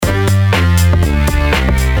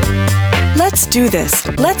Let's do this.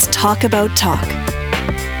 Let's talk about talk.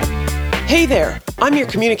 Hey there, I'm your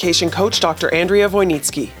communication coach, Dr. Andrea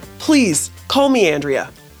Wojnicki. Please call me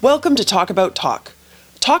Andrea. Welcome to Talk About Talk.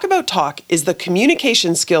 Talk About Talk is the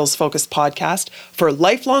communication skills focused podcast for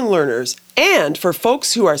lifelong learners and for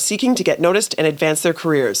folks who are seeking to get noticed and advance their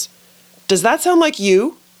careers. Does that sound like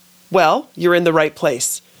you? Well, you're in the right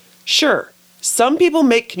place. Sure, some people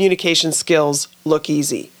make communication skills look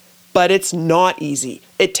easy, but it's not easy.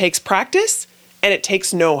 It takes practice and it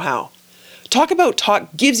takes know-how. Talk About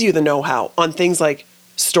Talk gives you the know-how on things like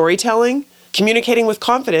storytelling, communicating with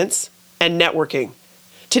confidence, and networking.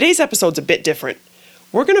 Today's episode's a bit different.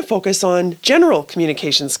 We're going to focus on general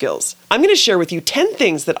communication skills. I'm going to share with you 10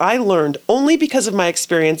 things that I learned only because of my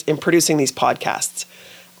experience in producing these podcasts.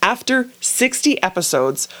 After 60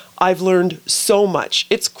 episodes, I've learned so much.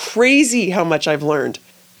 It's crazy how much I've learned.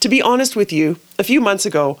 To be honest with you, a few months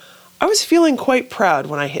ago, I was feeling quite proud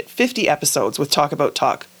when I hit 50 episodes with Talk About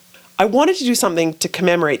Talk. I wanted to do something to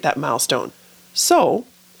commemorate that milestone. So,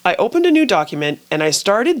 I opened a new document and I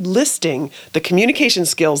started listing the communication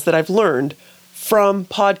skills that I've learned from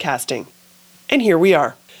podcasting. And here we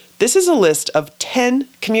are. This is a list of 10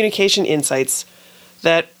 communication insights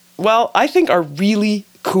that, well, I think are really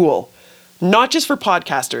cool. Not just for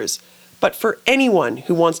podcasters, but for anyone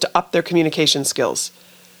who wants to up their communication skills.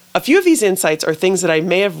 A few of these insights are things that I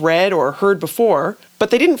may have read or heard before,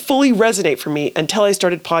 but they didn't fully resonate for me until I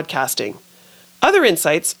started podcasting. Other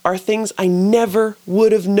insights are things I never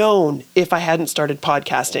would have known if I hadn't started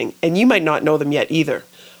podcasting, and you might not know them yet either.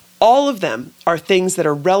 All of them are things that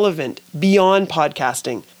are relevant beyond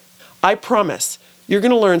podcasting. I promise you're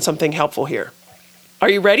going to learn something helpful here. Are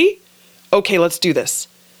you ready? Okay, let's do this.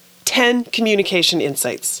 10 communication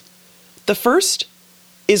insights. The first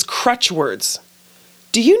is crutch words.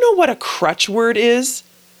 Do you know what a crutch word is?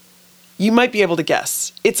 You might be able to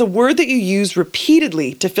guess. It's a word that you use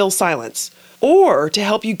repeatedly to fill silence or to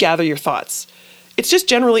help you gather your thoughts. It's just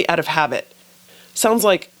generally out of habit. Sounds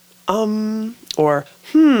like or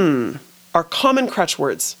are common crutch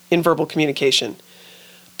words in verbal communication.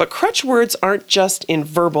 But crutch words aren't just in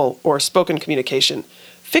verbal or spoken communication.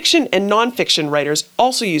 Fiction and nonfiction writers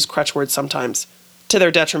also use crutch words sometimes, to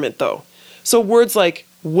their detriment though. So words like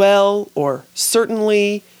well or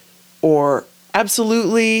certainly or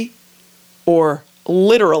absolutely or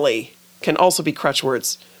literally can also be crutch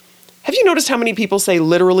words. Have you noticed how many people say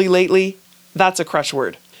literally lately? That's a crutch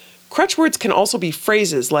word. Crutch words can also be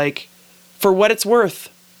phrases like for what it's worth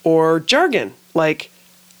or jargon like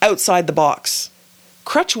outside the box.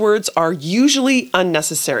 Crutch words are usually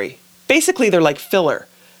unnecessary. Basically, they're like filler.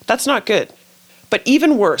 That's not good. But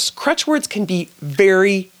even worse, crutch words can be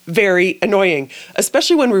very, very annoying,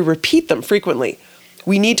 especially when we repeat them frequently.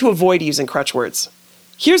 We need to avoid using crutch words.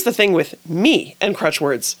 Here's the thing with me and crutch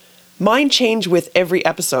words. Mine change with every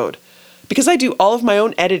episode. Because I do all of my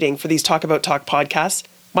own editing for these Talk About Talk podcasts,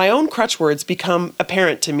 my own crutch words become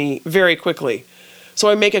apparent to me very quickly. So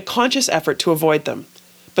I make a conscious effort to avoid them.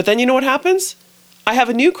 But then you know what happens? I have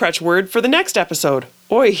a new crutch word for the next episode.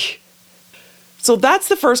 Oy. So that's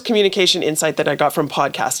the first communication insight that I got from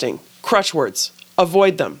podcasting. Crutch words.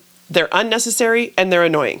 Avoid them. They're unnecessary and they're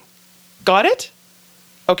annoying. Got it?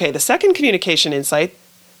 Okay, the second communication insight,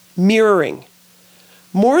 mirroring.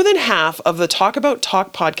 More than half of the Talk About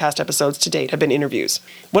Talk podcast episodes to date have been interviews.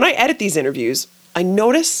 When I edit these interviews, I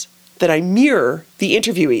notice that I mirror the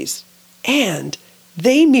interviewees and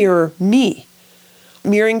they mirror me.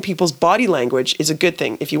 Mirroring people's body language is a good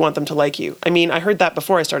thing if you want them to like you. I mean, I heard that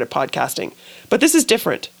before I started podcasting, but this is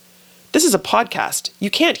different. This is a podcast. You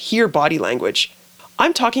can't hear body language.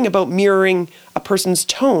 I'm talking about mirroring a person's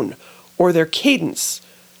tone or their cadence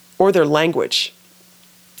or their language.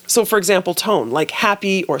 So for example, tone, like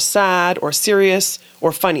happy or sad or serious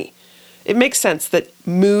or funny. It makes sense that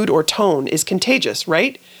mood or tone is contagious,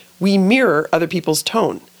 right? We mirror other people's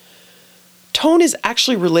tone. Tone is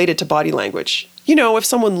actually related to body language. You know, if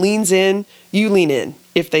someone leans in, you lean in.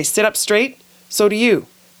 If they sit up straight, so do you.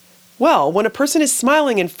 Well, when a person is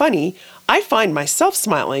smiling and funny, I find myself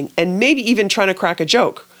smiling and maybe even trying to crack a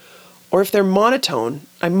joke. Or if they're monotone,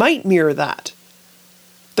 I might mirror that.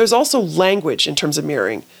 There's also language in terms of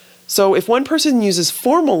mirroring. So if one person uses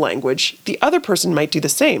formal language, the other person might do the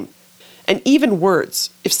same. And even words.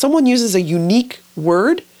 If someone uses a unique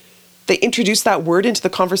word, they introduce that word into the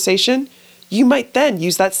conversation, you might then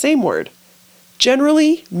use that same word.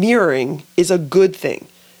 Generally, mirroring is a good thing.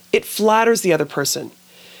 It flatters the other person.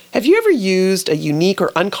 Have you ever used a unique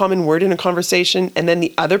or uncommon word in a conversation and then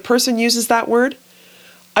the other person uses that word?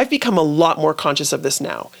 I've become a lot more conscious of this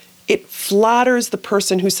now. It flatters the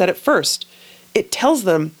person who said it first. It tells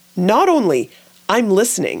them, not only, I'm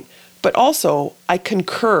listening, but also I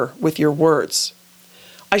concur with your words.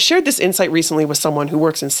 I shared this insight recently with someone who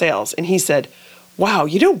works in sales, and he said, wow,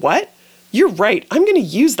 you know what? You're right, I'm going to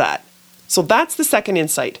use that. So that's the second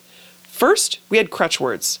insight. First, we had crutch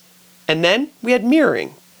words, and then we had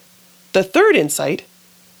mirroring. The third insight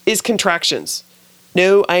is contractions.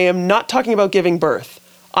 No, I am not talking about giving birth.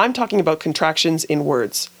 I'm talking about contractions in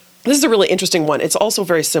words. This is a really interesting one. It's also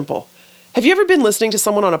very simple. Have you ever been listening to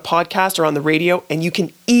someone on a podcast or on the radio and you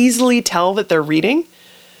can easily tell that they're reading?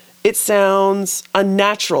 It sounds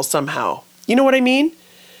unnatural somehow. You know what I mean?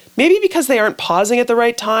 Maybe because they aren't pausing at the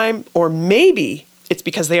right time, or maybe it's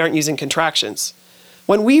because they aren't using contractions.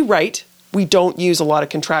 When we write, we don't use a lot of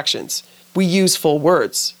contractions. We use full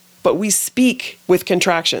words, but we speak with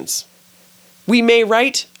contractions. We may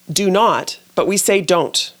write do not, but we say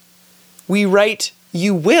don't. We write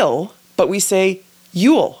you will, but we say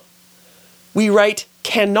you'll. We write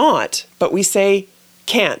cannot, but we say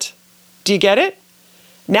can't. Do you get it?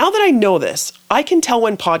 Now that I know this, I can tell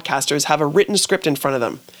when podcasters have a written script in front of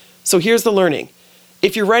them. So here's the learning.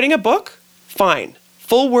 If you're writing a book, fine.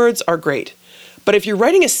 Full words are great. But if you're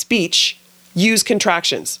writing a speech, use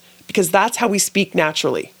contractions, because that's how we speak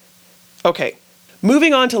naturally. Okay,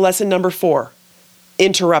 moving on to lesson number 4,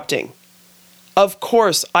 interrupting. Of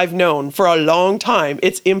course, I've known for a long time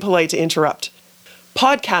it's impolite to interrupt.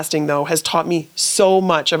 Podcasting, though, has taught me so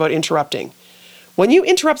much about interrupting. When you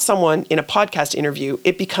interrupt someone in a podcast interview,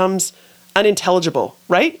 it becomes unintelligible,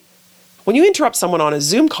 right? When you interrupt someone on a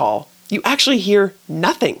Zoom call, you actually hear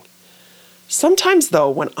nothing. Sometimes, though,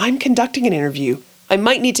 when I'm conducting an interview, I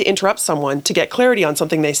might need to interrupt someone to get clarity on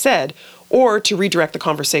something they said or to redirect the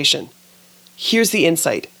conversation. Here's the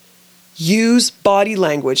insight. Use body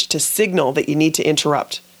language to signal that you need to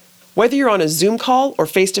interrupt. Whether you're on a Zoom call or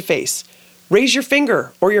face-to-face, raise your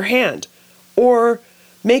finger or your hand, or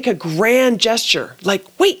make a grand gesture like,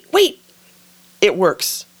 wait. It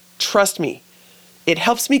works. Trust me. It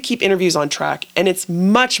helps me keep interviews on track, and it's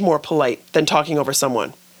much more polite than talking over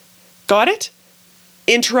someone. Got it?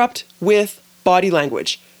 Interrupt with body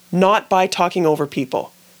language, not by talking over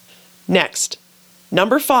people. Next,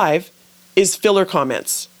 number 5 is filler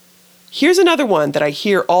comments. Here's another one that I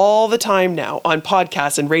hear all the time now on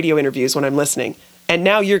podcasts and radio interviews when I'm listening, and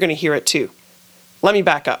now you're going to hear it too. Let me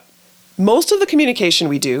back up. Most of the communication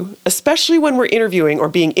we do, especially when we're interviewing or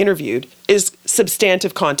being interviewed, is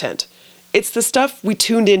substantive content. It's the stuff we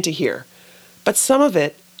tuned in to hear, but some of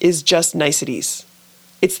it is just niceties.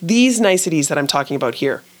 It's these niceties that I'm talking about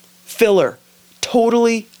here. Filler,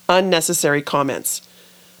 totally unnecessary comments.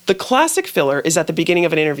 The classic filler is at the beginning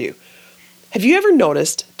of an interview. Have you ever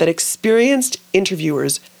noticed that experienced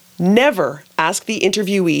interviewers never ask the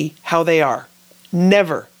interviewee how they are?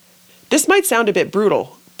 Never. This might sound a bit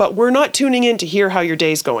brutal, but we're not tuning in to hear how your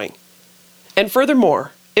day's going. And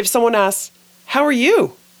furthermore, if someone asks, "How are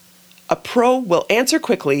you?" a pro will answer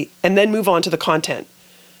quickly and then move on to the content.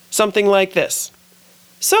 Something like this.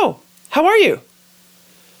 "So, how are you?"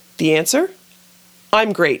 The answer?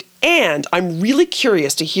 "I'm great, and I'm really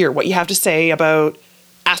curious to hear what you have to say about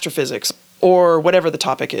astrophysics or whatever the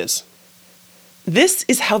topic is." This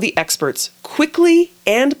is how the experts quickly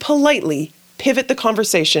and politely pivot the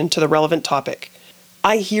conversation to the relevant topic.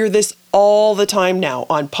 I hear this all the time now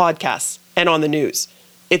on podcasts and on the news.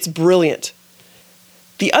 It's brilliant.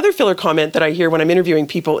 The other filler comment that I hear when I'm interviewing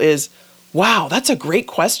people is, "Wow, that's a great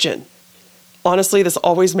question." Honestly, this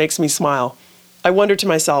always makes me smile. I wonder to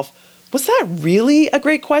myself, was that really a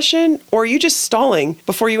great question, or are you just stalling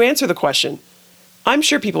before you answer the question? I'm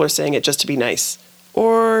sure people are saying it just to be nice,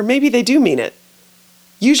 or maybe they do mean it.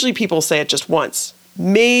 Usually people say it just once,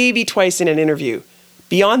 maybe twice in an interview.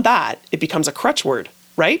 Beyond that, it becomes a crutch word,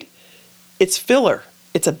 right? It's filler.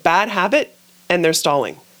 It's a bad habit, and they're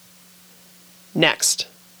stalling. Next,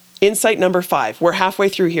 insight number 5. We're halfway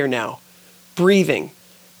through here now. Breathing.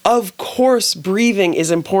 Of course, breathing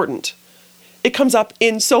is important. It comes up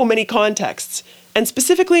in so many contexts, and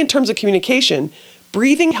specifically in terms of communication,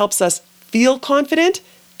 breathing helps us feel confident,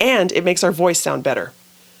 and it makes our voice sound better.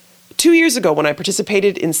 2 years ago, when I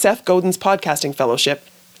participated in Seth Godin's podcasting fellowship,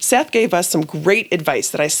 Seth gave us some great advice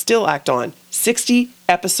that I still act on 60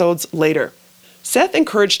 episodes later. Seth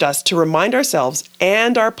encouraged us to remind ourselves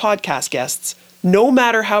and our podcast guests, no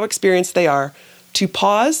matter how experienced they are, to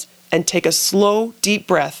pause and take a slow, deep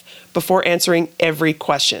breath before answering every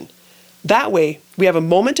question. That way, we have a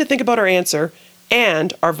moment to think about our answer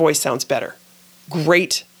and our voice sounds better.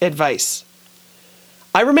 Great advice.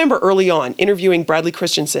 I remember early on interviewing Bradley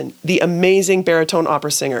Christensen, the amazing baritone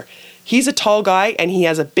opera singer. He's a tall guy and he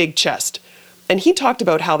has a big chest. And he talked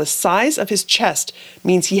about how the size of his chest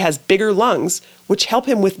means he has bigger lungs, which help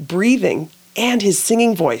him with breathing and his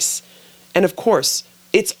singing voice. And of course,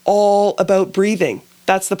 it's all about breathing.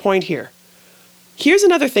 That's the point here. Here's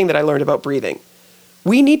another thing that I learned about breathing.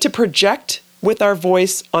 We need to project with our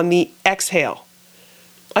voice on the exhale.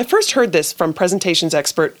 I first heard this from presentations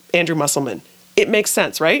expert Andrew Musselman. It makes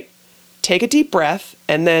sense, right? Take a deep breath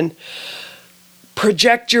and then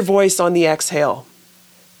project your voice on the exhale.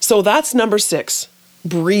 So that's number 6,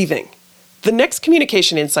 breathing. The next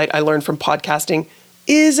communication insight I learned from podcasting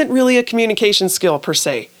isn't really a communication skill per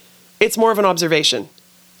se. It's more of an observation.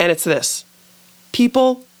 And it's this: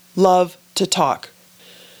 people love to talk.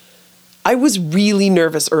 I was really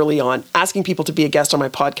nervous early on asking people to be a guest on my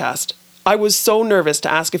podcast. I was so nervous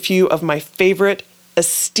to ask a few of my favorite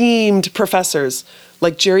esteemed professors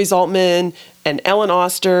like Jerry Zaltman and Ellen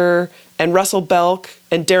Oster and Russell Belk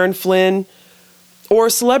and Darren Flynn, or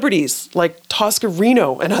celebrities like Tosca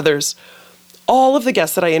Reno and others. All of the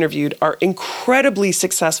guests that I interviewed are incredibly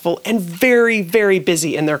successful and very, very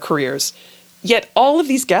busy in their careers. Yet all of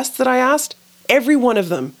these guests that I asked, every one of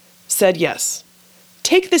them said yes.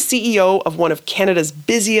 Take the CEO of one of Canada's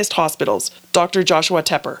busiest hospitals, Dr. Joshua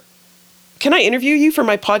Tepper. Can I interview you for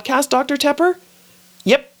my podcast, Dr. Tepper?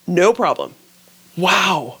 Yep, no problem.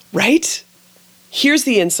 Wow, right? Here's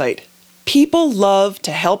the insight. People love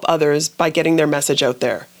to help others by getting their message out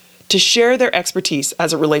there, to share their expertise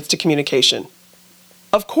as it relates to communication.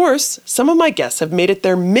 Of course, some of my guests have made it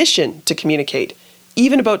their mission to communicate,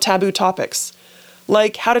 even about taboo topics,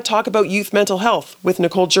 like how to talk about youth mental health with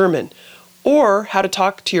Nicole German, or how to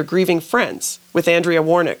talk to your grieving friends with Andrea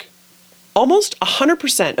Warnick. Almost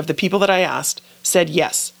 100% of the people that I asked said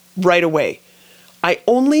yes, right away. I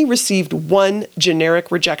only received one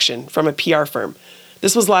generic rejection from a PR firm.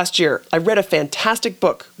 This was last year. I read a fantastic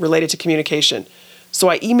book related to communication. So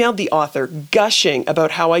I emailed the author gushing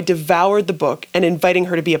about how I devoured the book and inviting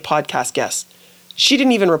her to be a podcast guest. She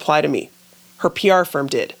didn't even reply to me. Her PR firm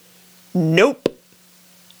did. Nope.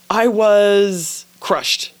 I was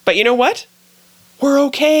crushed. But you know what? We're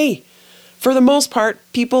okay. For the most part,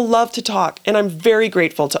 people love to talk, and I'm very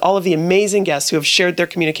grateful to all of the amazing guests who have shared their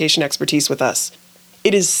communication expertise with us.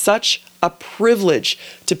 It is such a privilege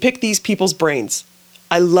to pick these people's brains.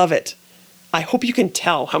 I love it. I hope you can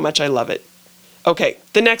tell how much I love it. Okay,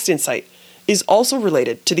 the next insight is also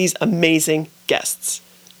related to these amazing guests.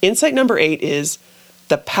 Insight number 8 is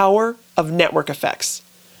the power of network effects.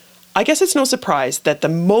 I guess it's no surprise that the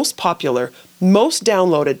most popular, most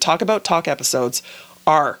downloaded Talk About Talk episodes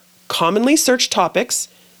are commonly searched topics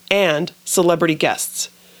and celebrity guests.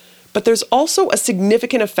 But there's also a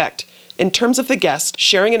significant effect in terms of the guest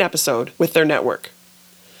sharing an episode with their network.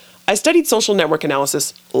 I studied social network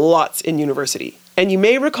analysis lots in university, and you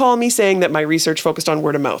may recall me saying that my research focused on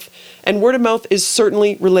word of mouth, and word of mouth is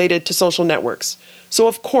certainly related to social networks. So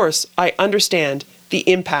of course, I understand the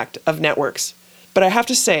impact of networks. But I have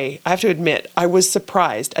to admit, I was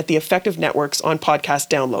surprised at the effect of networks on podcast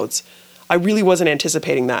downloads. I really wasn't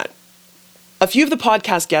anticipating that. A few of the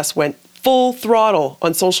podcast guests went full throttle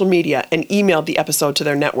on social media and emailed the episode to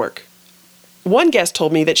their network. One guest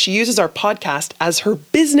told me that she uses our podcast as her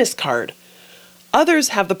business card. Others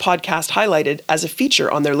have the podcast highlighted as a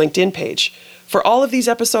feature on their LinkedIn page. For all of these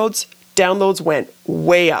episodes, downloads went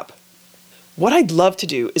way up. What I'd love to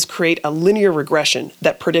do is create a linear regression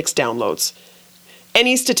that predicts downloads.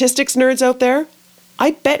 Any statistics nerds out there?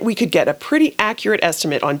 I bet we could get a pretty accurate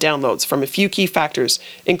estimate on downloads from a few key factors,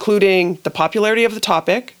 including the popularity of the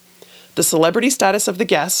topic, the celebrity status of the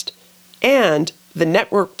guest, and the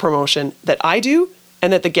network promotion that I do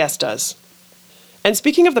and that the guest does. And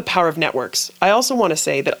speaking of the power of networks, I also want to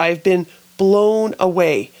say that I've been blown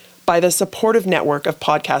away by the supportive network of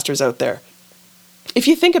podcasters out there. If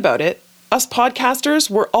you think about it, us podcasters,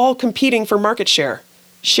 we're all competing for market share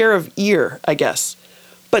of ear, I guess.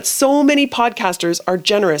 But so many podcasters are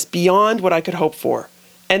generous beyond what I could hope for,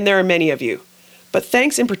 and there are many of you. But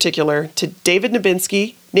thanks in particular to David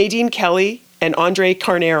Nabinski, Nadine Kelly, and Andre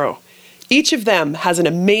Carnero. Each of them has an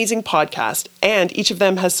amazing podcast, and each of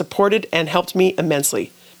them has supported and helped me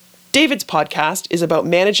immensely. David's podcast is about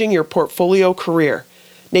managing your portfolio career.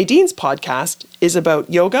 Nadine's podcast is about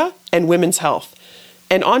yoga and women's health.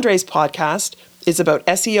 And Andre's podcast is about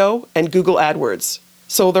SEO and Google AdWords.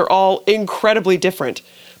 So they're all incredibly different,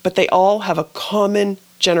 but they all have a common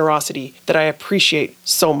generosity that I appreciate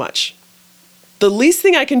so much. The least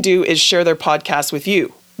thing I can do is share their podcast with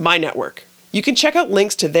you, my network. You can check out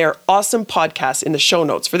links to their awesome podcasts in the show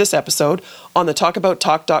notes for this episode on the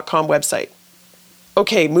talkabouttalk.com website.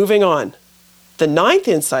 Okay, moving on. The 9th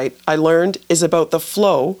insight I learned is about the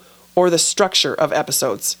flow or the structure of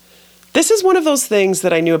episodes. This is one of those things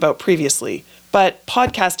that I knew about previously, but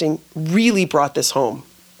podcasting really brought this home.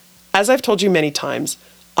 As I've told you many times,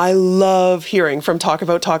 I love hearing from Talk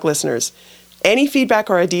About Talk listeners. Any feedback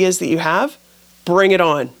or ideas that you have, bring it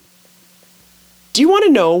on. Do you want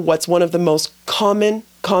to know what's one of the most common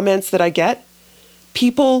comments that I get?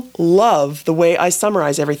 People love the way I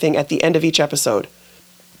summarize everything at the end of each episode.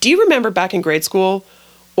 Do you remember back in grade school,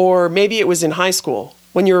 or maybe it was in high school,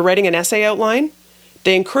 when you were writing an essay outline?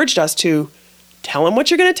 They encouraged us to tell them what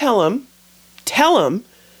you're going to tell them,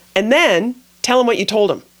 and then tell them what you told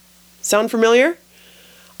them. Sound familiar?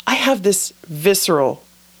 I have this visceral,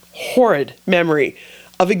 horrid memory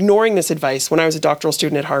of ignoring this advice when I was a doctoral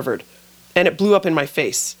student at Harvard, and it blew up in my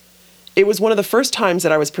face. It was one of the first times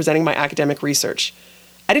that I was presenting my academic research.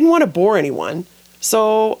 I didn't want to bore anyone,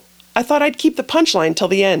 so I thought I'd keep the punchline till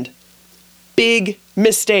the end. Big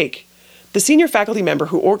mistake. The senior faculty member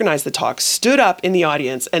who organized the talk stood up in the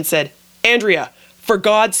audience and said, "Andrea, for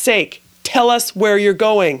God's sake, tell us where you're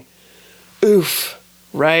going." Oof,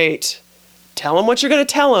 right. Tell them what you're going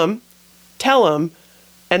to tell them,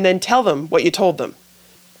 and then tell them what you told them.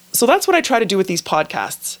 So that's what I try to do with these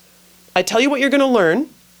podcasts. I tell you what you're going to learn,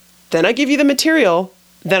 then I give you the material,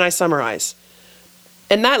 then I summarize.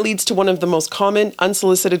 And that leads to one of the most common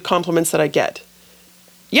unsolicited compliments that I get.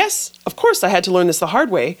 Yes, of course I had to learn this the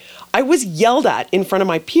hard way. I was yelled at in front of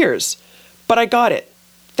my peers, but I got it.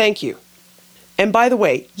 Thank you. And by the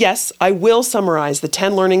way, yes, I will summarize the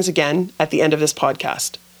 10 learnings again at the end of this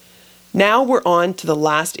podcast. Now we're on to the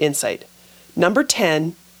last insight. Number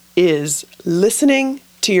 10 is listening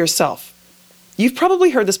to yourself. You've probably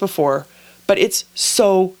heard this before, but it's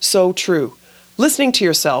so true. Listening to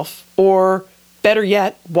yourself, or better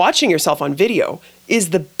yet, watching yourself on video, is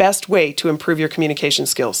the best way to improve your communication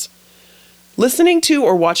skills. Listening to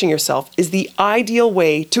or watching yourself is the ideal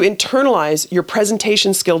way to internalize your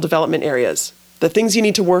presentation skill development areas, the things you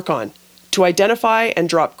need to work on, to identify and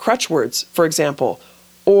drop crutch words, for example,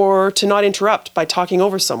 or to not interrupt by talking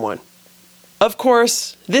over someone. Of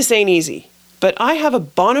course, this ain't easy, but I have a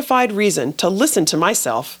bona fide reason to listen to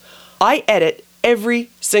myself. I edit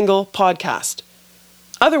every single podcast.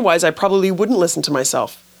 Otherwise, I probably wouldn't listen to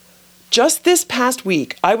myself. Just this past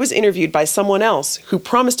week, I was interviewed by someone else who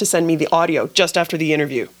promised to send me the audio just after the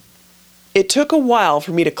interview. It took a while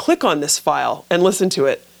for me to click on this file and listen to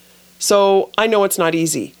it, so I know it's not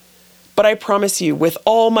easy. But I promise you, with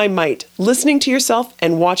all my might, listening to yourself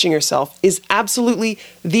and watching yourself is absolutely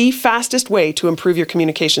the fastest way to improve your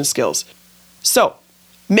communication skills. So,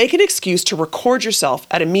 make an excuse to record yourself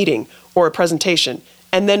at a meeting or a presentation,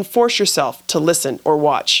 and then force yourself to listen or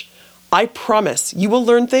watch. I promise you will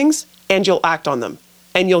learn things and you'll act on them,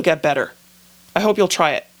 and you'll get better. I hope you'll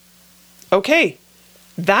try it. Okay,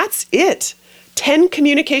 that's it. 10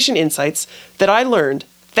 communication insights that I learned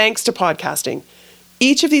thanks to podcasting.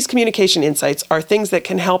 Each of these communication insights are things that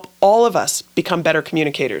can help all of us become better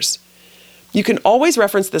communicators. You can always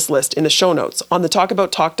reference this list in the show notes on the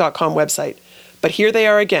talkabouttalk.com website, but here they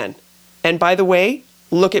are again. And by the way,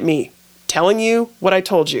 look at me, telling you what I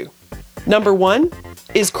told you. Number 1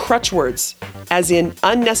 is crutch words, as in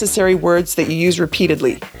unnecessary words that you use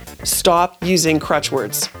repeatedly. Stop using crutch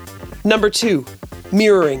words. Number 2,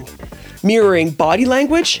 mirroring. Mirroring body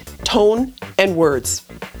language, tone, and words.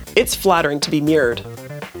 It's flattering to be mirrored.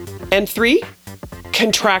 And 3,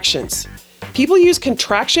 contractions. People use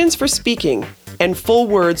contractions for speaking and full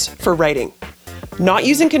words for writing. Not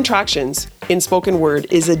using contractions in spoken word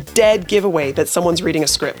is a dead giveaway that someone's reading a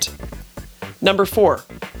script. Number 4,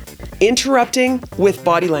 interrupting with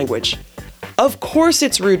body language. Of course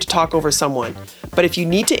it's rude to talk over someone, but if you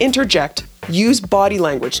need to interject, use body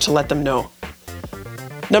language to let them know.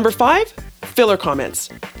 Number 5, filler comments.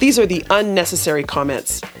 These are the unnecessary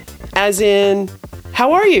comments, as in,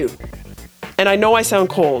 "How are you?" And I know I sound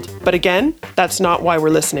cold, but again, that's not why we're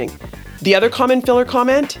listening. The other common filler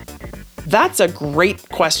comment, "That's a great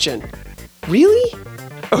question." Really?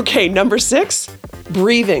 Okay, number 6,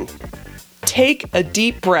 breathing. Take a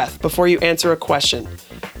deep breath before you answer a question,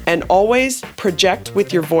 and always project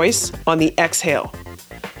with your voice on the exhale.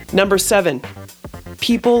 Number 7,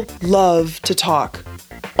 people love to talk.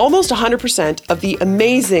 Almost 100% of the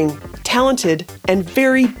amazing, talented, and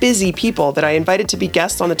very busy people that I invited to be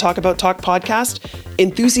guests on the Talk About Talk podcast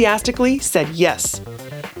enthusiastically said yes.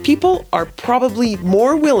 People are probably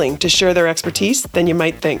more willing to share their expertise than you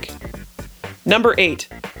might think. Number 8,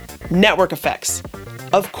 network effects.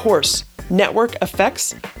 Of course, network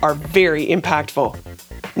effects are very impactful.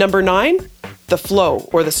 Number 9, the flow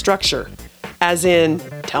or the structure, as in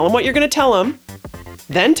tell them what you're going to tell them,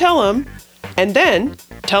 then tell them, and then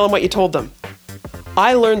tell them what you told them.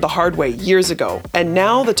 I learned the hard way years ago, and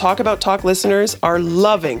now the Talk About Talk listeners are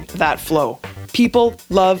loving that flow. People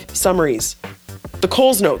love summaries, the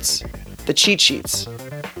Coles notes, the cheat sheets.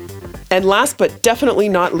 And last but definitely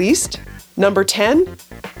not least, number 10,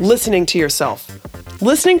 listening to yourself.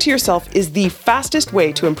 Listening to yourself is the fastest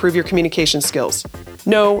way to improve your communication skills.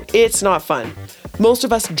 No, it's not fun. Most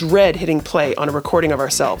of us dread hitting play on a recording of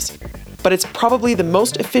ourselves, but it's probably the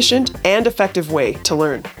most efficient and effective way to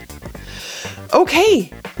learn.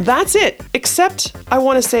 Okay, that's it, except I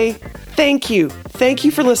want to say thank you. Thank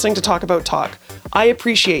you for listening to Talk About Talk. I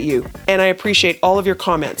appreciate you, and I appreciate all of your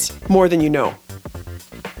comments more than you know.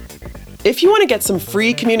 If you want to get some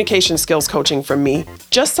free communication skills coaching from me,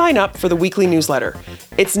 just sign up for the weekly newsletter.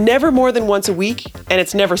 It's never more than once a week, and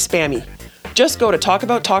it's never spammy. Just go to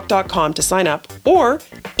talkabouttalk.com to sign up, or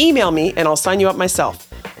email me and I'll sign you up myself.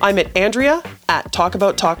 I'm at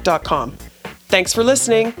Andrea@talkabouttalk.com. Thanks for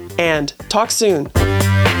listening, and talk soon.